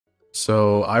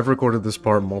So I've recorded this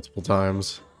part multiple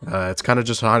times. It's kind of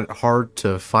just hard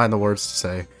to find the words to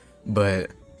say,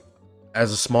 but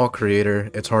as a small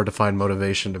creator, it's hard to find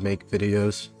motivation to make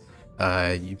videos.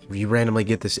 You randomly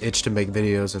get this itch to make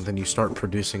videos, and then you start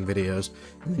producing videos,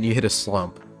 and then you hit a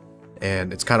slump.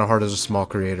 And it's kind of hard as a small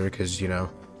creator because, you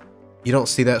don't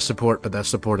see that support, but that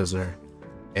support is there.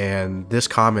 And this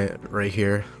comment right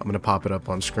here, I'm going to pop it up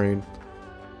on screen,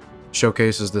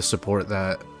 showcases the support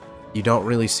that you don't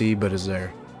really see but is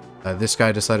there. This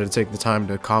guy decided to take the time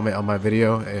to comment on my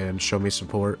video and show me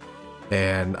support,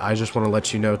 and I just want to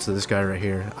let you know, to this guy right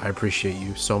here, I appreciate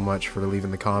you so much for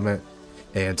leaving the comment.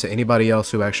 And to anybody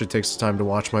else who actually takes the time to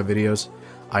watch my videos,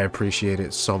 I appreciate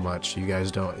it so much.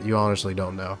 You honestly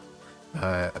don't know.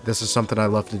 This is something I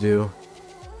love to do.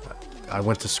 I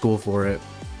went to school for it.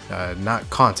 Not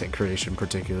content creation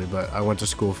particularly, but I went to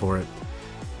school for it.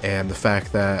 And the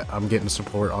fact that I'm getting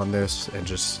support on this, and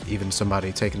just even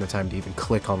somebody taking the time to even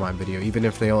click on my video, even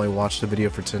if they only watch the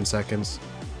video for 10 seconds,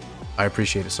 I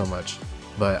appreciate it so much.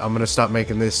 But I'm gonna stop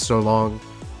making this so long.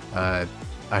 I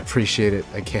appreciate it.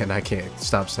 Again, I can't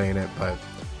stop saying it, but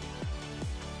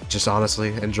just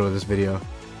honestly enjoy this video,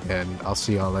 and I'll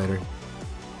see y'all later.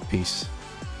 Peace.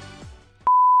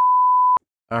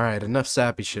 Alright, enough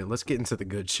sappy shit. Let's get into the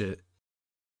good shit.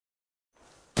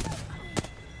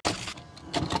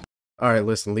 Alright,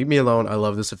 listen, leave me alone. I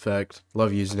love this effect.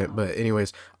 Love using it. But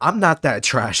anyways, I'm not that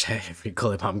trash at every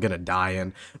clip I'm gonna die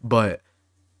in. But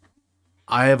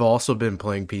I have also been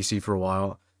playing PC for a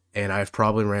while, and I've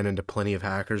probably ran into plenty of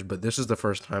hackers, but this is the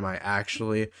first time I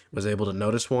actually was able to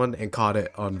notice one and caught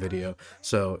it on video.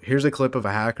 So here's a clip of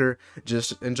a hacker.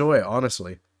 Just enjoy it,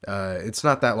 honestly. It's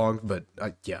not that long, but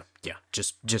yeah,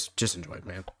 just enjoy it,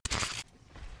 man.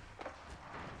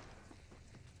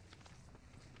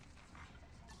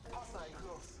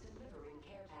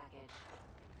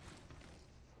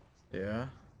 Yeah.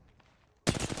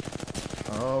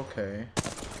 Okay.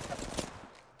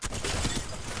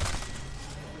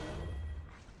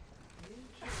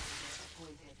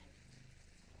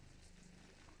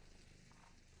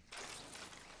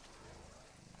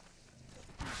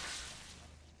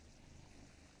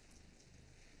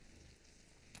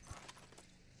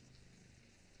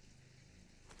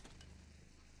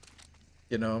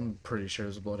 I'm pretty sure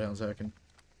it's Bloodhound's hacking.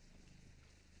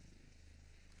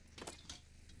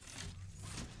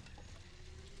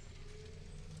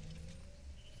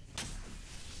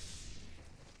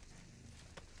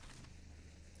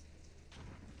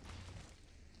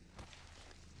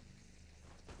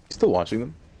 Still watching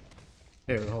them?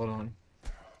 Here, hold on.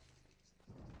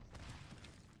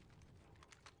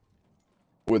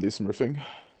 Were they smurfing?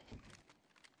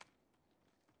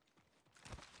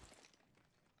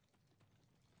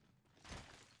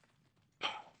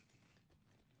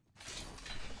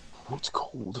 Oh, it's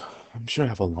cold. I'm sure I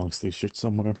have a long sleeve shirt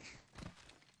somewhere.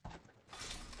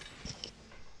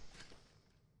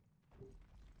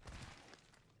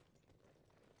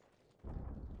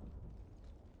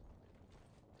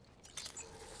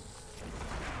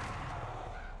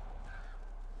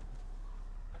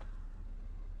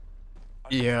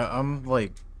 Yeah, I'm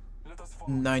like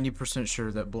 90%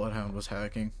 sure that Bloodhound was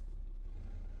hacking.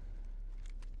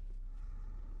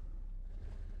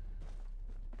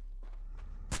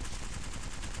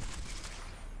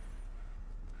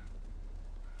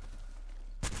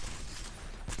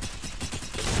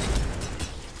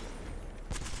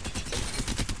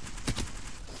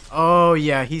 Oh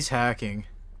yeah, he's hacking.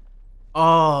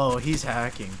 Oh, he's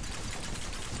hacking.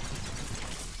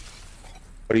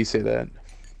 Why do you say that?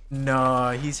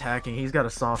 No, he's hacking. He's got a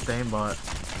soft aimbot.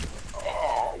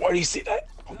 Oh, why do you say that?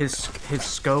 His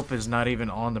scope is not even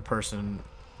on the person,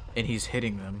 and he's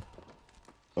hitting them.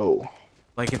 Oh.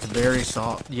 Like, it's very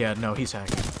soft. Yeah, no, he's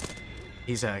hacking.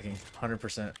 He's hacking.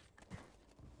 100%.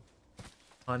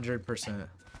 100%.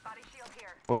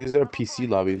 Well, is there PC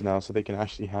lobbies now so they can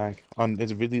actually hack?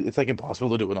 It's like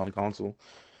impossible to do it on console.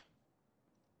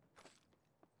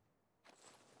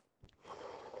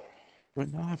 Right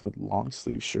now I have a long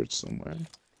sleeve shirt somewhere.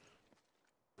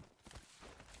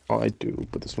 Oh, I do,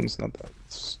 but this one's not that.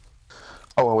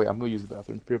 Oh, wait, I'm gonna use the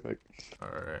bathroom. Perfect.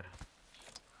 Alright.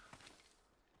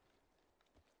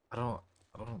 I don't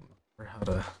remember how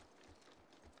to...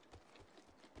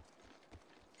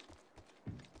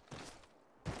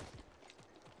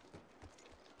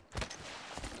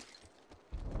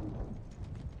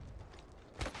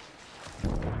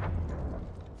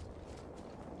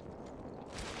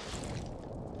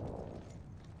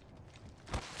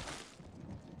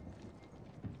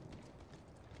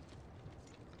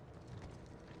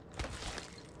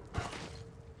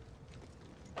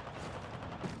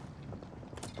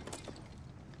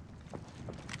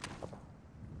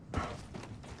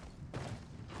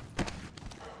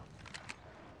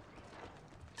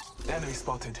 Enemy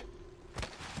spotted.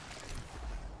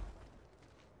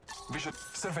 Visual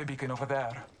survey beacon over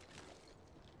there.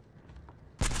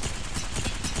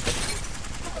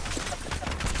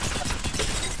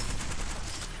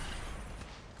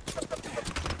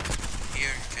 Here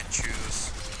you can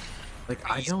choose Like,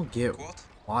 I don't get squad,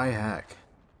 why hack.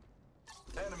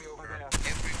 Enemy over there.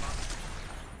 everyone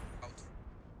out.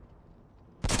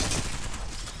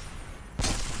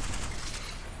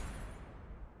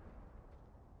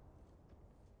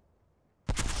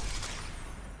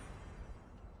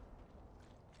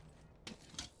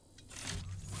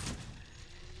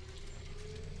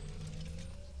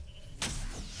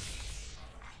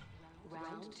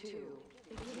 Round 2.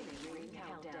 Beginning ring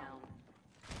countdown.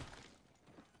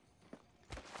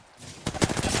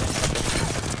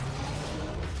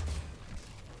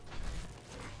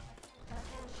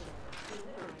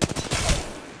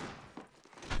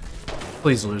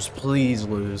 Please lose. Please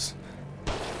lose.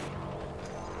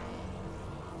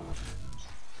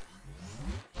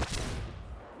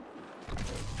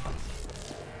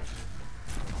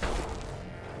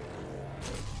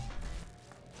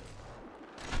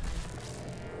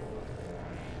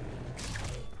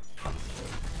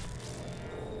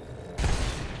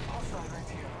 Hostile right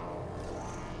here.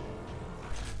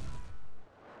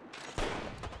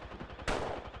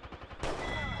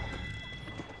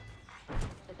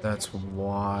 That's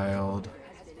wild.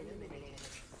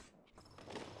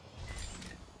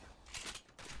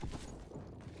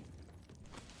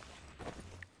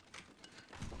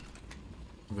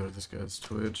 Go to this guy's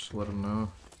Twitch, let him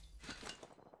know.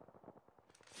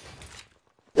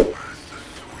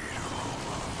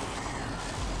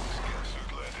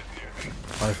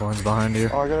 Lifeline's behind you.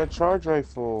 Oh, I got a charge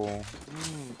rifle.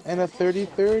 And a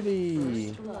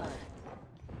 30-30.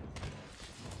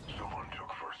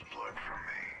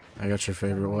 I got your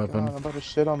favorite God, weapon. I'm about to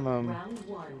shit on them. Round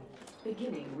 1.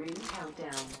 Beginning ring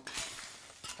countdown.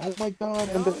 Oh my god,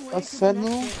 and a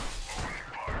sentinel?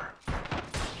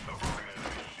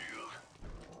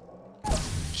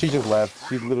 She just left.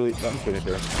 She literally. I'm finished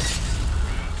her.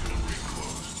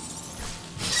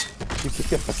 She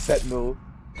picked up a sentinel.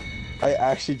 I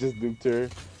actually just nuked her.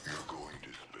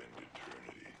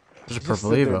 There's a Just purple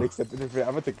sit there and Evo. accept interference.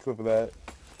 I'm gonna take a clip of that.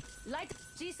 Light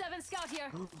G7 scout here.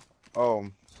 Oh,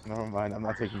 never mind. I'm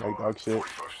not taking that dog shit.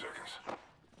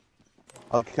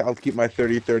 I'll keep my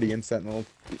 30-30 in sentinel.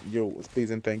 Yo, please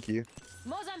and thank you.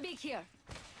 Mozambique here.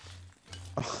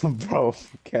 Bro,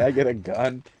 can I get a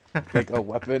gun? Like a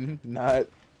weapon? Not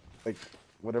like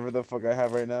whatever the fuck I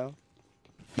have right now.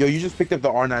 Yo, you just picked up the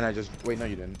R9 I just... Wait, no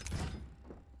you didn't.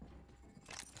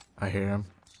 I hear him.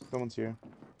 Someone's here.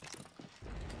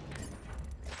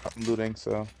 I'm looting,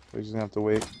 so we're just gonna have to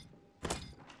wait.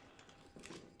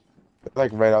 They're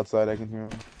like right outside, I can hear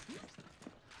them.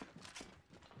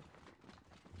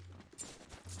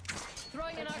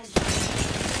 Throwing an arc.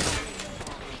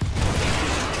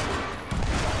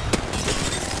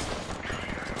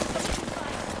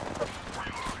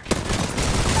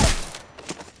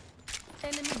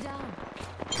 Enemy down.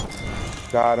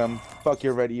 Got him. Fuck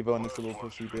your red Evo and this little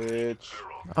pussy bitch.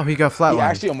 Oh, he got He flatlined.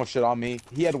 actually almost shit on me.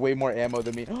 He had way more ammo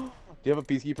than me. Do you have a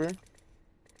peacekeeper?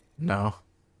 No.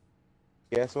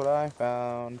 Guess what I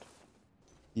found?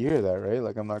 You hear that, right?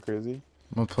 Like I'm not crazy.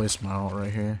 I'm gonna place my ult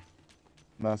right here.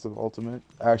 Massive ultimate.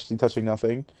 Actually touching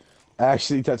nothing.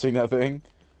 Actually touching nothing.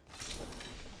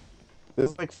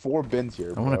 There's like 4 bins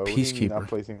here, I bro. want a What do you mean peacekeeper. not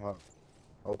placing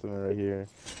ultimate right here.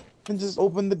 Then just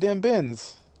open the damn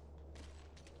bins.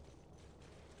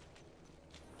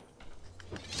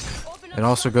 Open It up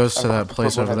also shop. goes to that Purple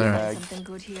place over heavy there. mag. Something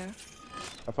good here.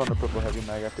 I found a purple heavy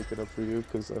mag. I picked it up for you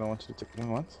because I don't want you to take it.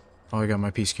 What? Oh, I got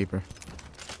my peacekeeper.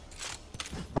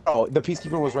 Oh, the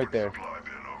peacekeeper was right there.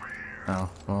 Oh,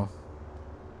 well.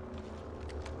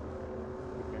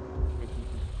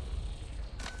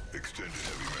 Extended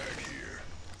heavy mag here.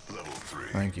 Level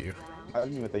 3. Thank you. I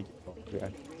didn't even think. Oh,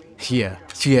 okay. Yeah.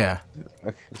 Yeah.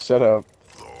 Okay, shut up.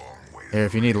 Here,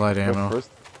 if you need light Go ammo. first.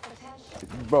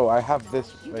 Bro, I have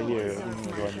this right here. I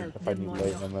don't know if I need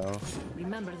light ammo.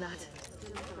 Remember that.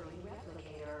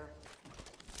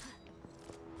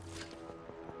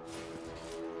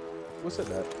 Who said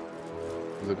that?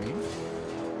 Was it me?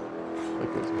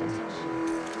 Like this me.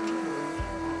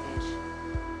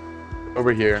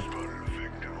 Over here.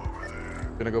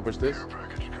 Gonna go push this?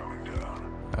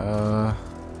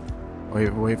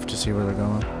 Wait to see where they're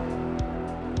going.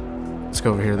 Let's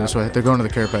go over here this way. They're going to the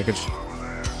care package.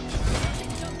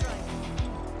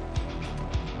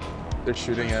 They're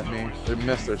shooting at me. They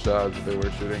missed their shots, but they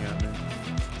were shooting at me.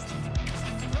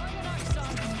 Throwing an arc star.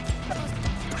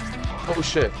 Oh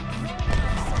shit.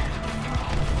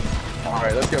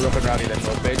 Alright, let's get rough and rowdy then,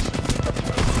 little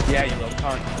bitch. Yeah, you little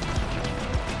cunt.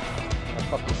 Don't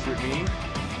fucking shoot me.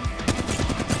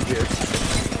 Here.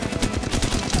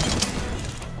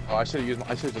 Oh, I should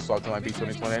have just swapped to my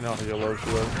B2020. I know how your low she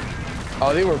was.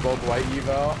 Oh, they were both white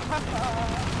evo.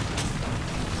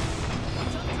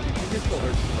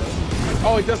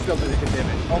 Oh, it does still do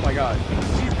damage. Oh my god.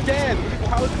 She's dead!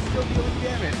 How is it still dealing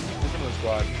damage? This one was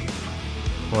squad.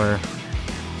 Where?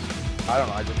 I don't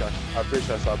know, I'm pretty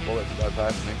sure I saw bullets fly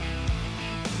past me.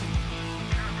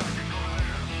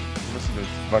 He must have been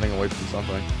running away from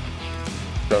something.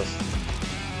 Just.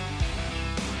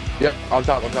 Yep, on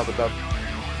top.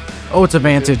 Oh, it's a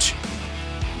Vantage.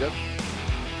 Yep.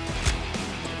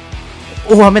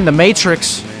 Oh, I'm in the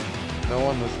Matrix. No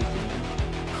one listens to me.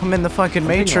 I'm in the fucking I'm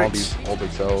thinking Matrix. All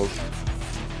these older cells.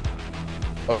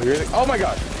 Oh, here they. Oh my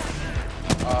god.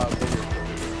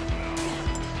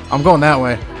 I'm going that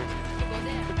way.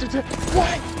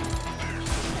 What?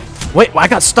 Wait, I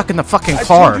got stuck in the fucking I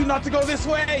car. told you not to go this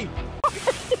way.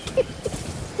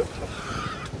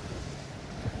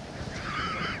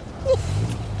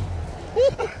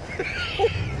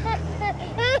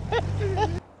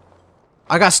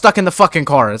 I got stuck in the fucking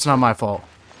car. It's not my fault.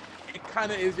 It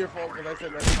kind of is your fault because I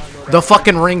said let's not go that The way.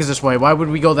 fucking ring's this way. Why would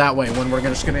we go that way when we're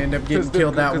just gonna end up getting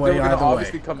killed that way They were gonna either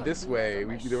obviously way? come this way.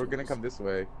 They were gonna come this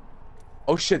way.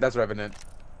 Oh shit, that's Revenant.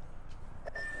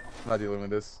 I'm not dealing with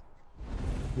this.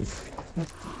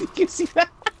 You see that?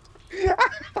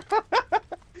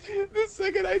 The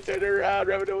second I turned around,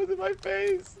 Revenant was in my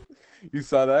face. You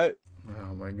saw that?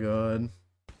 Oh my god.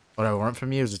 What I want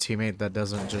from you is a teammate that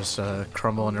doesn't just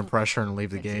crumble under pressure and leave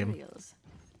the game. Materials.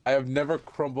 I have never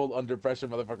crumbled under pressure,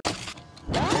 motherfucker.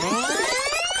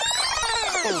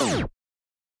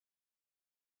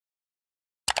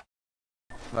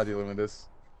 I'm not dealing with this.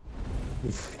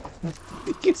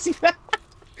 You see that?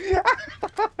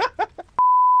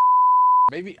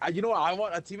 Maybe you know what? I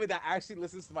want a teammate that actually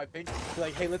listens to my ping.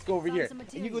 Like, hey, let's go over here.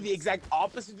 And you go the exact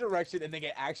opposite direction, and they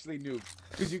get actually nuked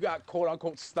because you got quote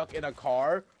unquote stuck in a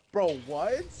car, bro.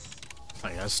 What?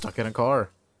 I got stuck in a car.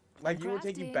 Like you were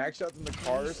taking back shots in the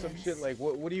car or some shit. Like,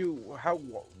 what do you? How?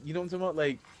 You know what I'm talking about?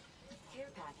 Like, Care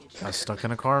package. Got stuck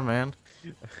in a car, man.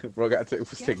 bro, was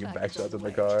taking back shots in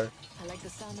the car. I like the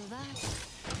sound of that.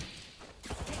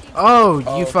 Oh, you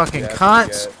Oh, fucking yeah, I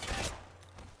cunt! forget.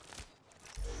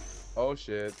 Oh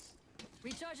shit.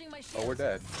 Recharging my Oh, shield. we're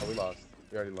dead. Oh, we lost.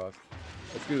 We already lost.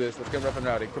 Let's do this. Let's get rough and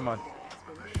rowdy. Come on.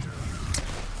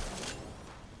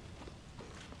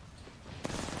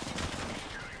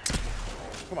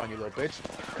 Come on, you little bitch.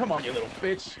 Come on, you little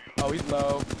bitch. Oh, he's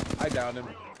low. I downed him.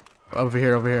 Over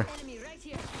here, over here. Enemy right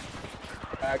here.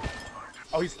 Back.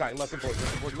 Oh, he's dying. Less important.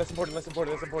 Less important. Less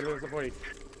important. Less important. Less important.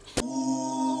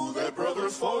 Ooh, that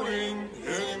brother's floating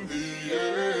in the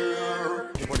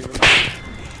air.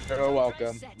 You're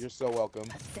welcome. You're so welcome.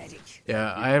 Pathetic.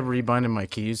 Yeah, I have rebinded my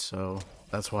keys, so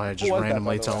that's why I just What was that,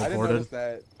 randomly by the way? I didn't notice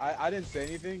teleported. that. I didn't say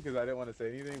anything because I didn't want to say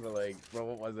anything, but like, bro,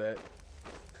 what was that?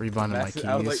 Rebinded my That's-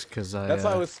 I was keys like- because I. That's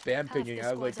why I was spam pinging. the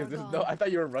I was like, squads 'cause are no, gone. I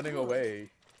thought you were running away.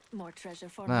 More treasure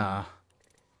for Nah.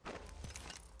 me.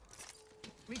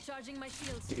 Recharging my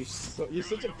shields. You're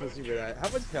such a pussy for that. How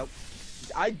much help?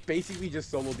 I basically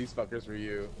just soloed these fuckers for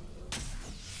you.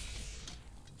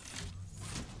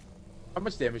 How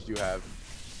much damage do you have?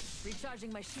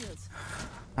 Recharging my shields.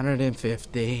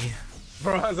 150.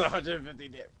 Bro, that's 150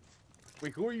 damage.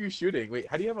 Wait, who are you shooting? Wait,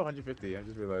 how do you have 150? I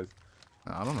just realized.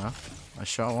 I don't know. I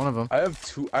shot one of them. I have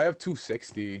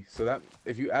 260. So that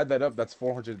if you add that up, that's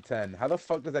 410. How the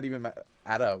fuck does that even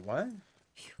add up? What?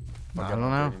 Fuck, I don't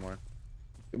know. Anymore.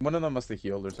 One of them must have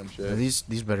healed or some shit.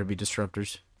 These better be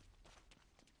disruptors.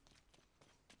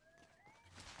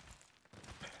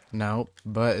 No,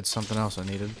 but it's something else I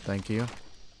needed. Thank you.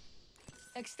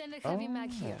 Extended heavy mag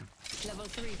here. Level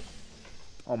 3.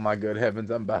 Oh my good heavens,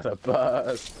 I'm about to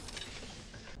bust.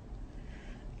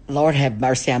 Lord have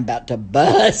mercy, I'm about to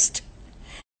bust.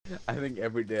 I think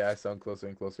every day I sound closer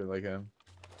and closer like him.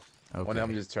 One day I'm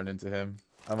Okay. just turn into him.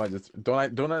 I might just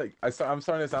I'm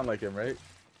starting to sound like him, right?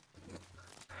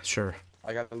 Sure.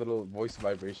 I got a little voice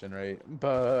vibration, right?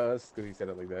 Bust, because he said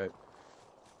it like that.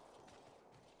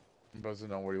 Bros don't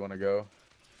know where you want to go.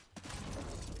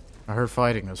 I heard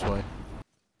fighting this way.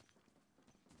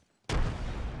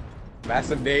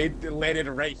 Massive nade landed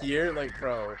right here, like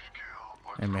bro.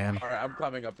 Hey, man. All right, I'm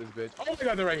climbing up this bitch. Oh my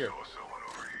god, they're right here.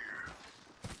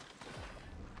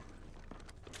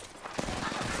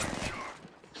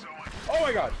 Oh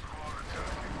my god.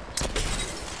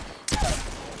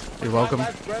 You're welcome. My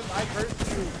last breath, I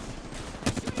cursed you.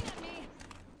 Shooting at me.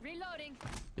 Reloading.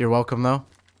 You're welcome, though.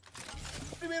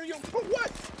 Hey, man, yo,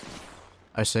 what?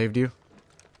 I saved you.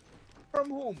 From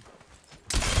whom?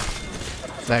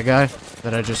 That guy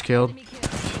that I just killed. Enemy kill.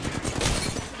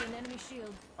 An enemy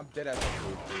shield. I'm dead at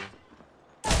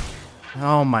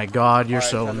Oh my god, you're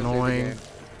so annoying.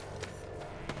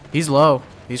 He's low.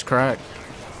 He's cracked.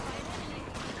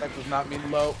 That does not mean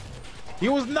low. He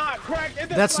was not cracked. In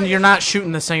the That's fight. you're not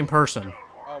shooting the same person.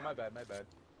 Oh, my bad, my bad.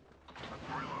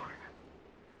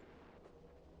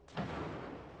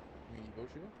 Green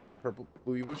Evo shield? Purple,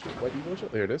 blue Evo shield, white Evo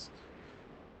shield. There it is.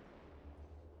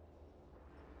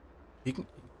 He can,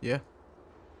 yeah.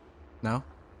 No?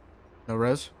 No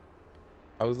res?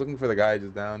 I was looking for the guy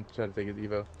just down, trying to take his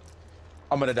Evo.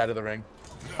 I'm gonna die to the ring.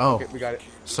 Oh, Okay, we got it.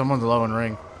 someone's low in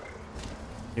ring.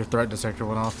 Your threat detector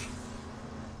went off.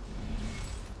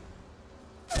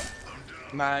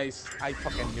 Nice. I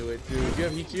fucking knew it, dude. Do you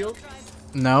have heat shield?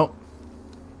 No.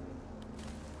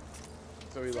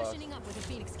 So we lost. Freshening up with a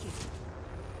Phoenix kit.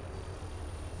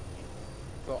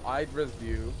 So I'd res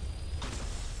you.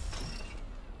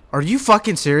 Are you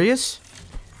fucking serious?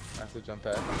 That's a jump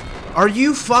pad. Are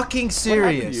you fucking What happened to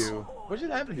serious? you? What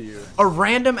just happened to you? A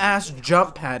random ass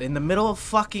jump pad in the middle of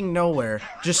fucking nowhere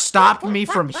just stopped me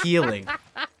from healing.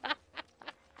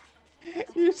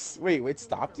 Wait, it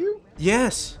stopped you?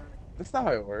 Yes. That's not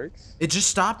how it works. It just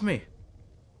stopped me.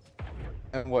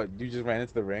 And what? You just ran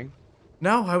into the ring?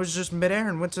 No, I was just midair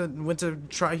and went to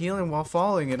try healing while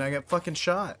falling and I got fucking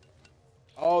shot.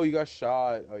 Oh, you got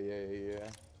shot. Oh yeah.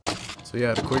 So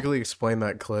yeah, to quickly explain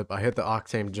that clip, I hit the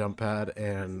Octane jump pad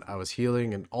and I was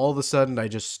healing and all of a sudden I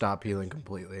just stopped healing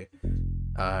completely.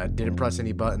 Didn't press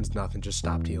any buttons, nothing, just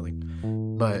stopped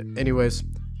healing. But anyways,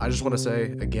 I just want to say,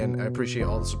 again, I appreciate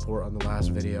all the support on the last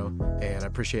video, and I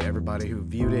appreciate everybody who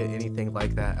viewed it, anything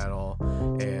like that at all,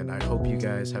 and I hope you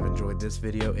guys have enjoyed this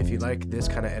video. If you like this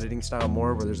kind of editing style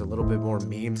more, where there's a little bit more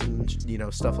memes and, you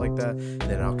know, stuff like that,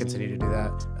 then I'll continue to do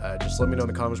that. Just let me know in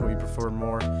the comments what you prefer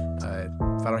more.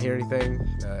 If I don't hear anything,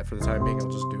 for the time being, I'll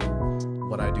just do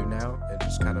what I do now, and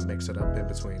just kind of mix it up in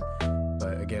between.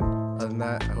 But again, other than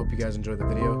that, I hope you guys enjoyed the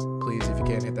video. Please, if you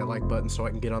can, hit that like button so I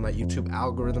can get on that YouTube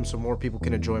algorithm so more people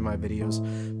can enjoy my videos.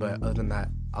 But other than that,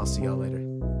 I'll see y'all later.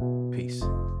 Peace.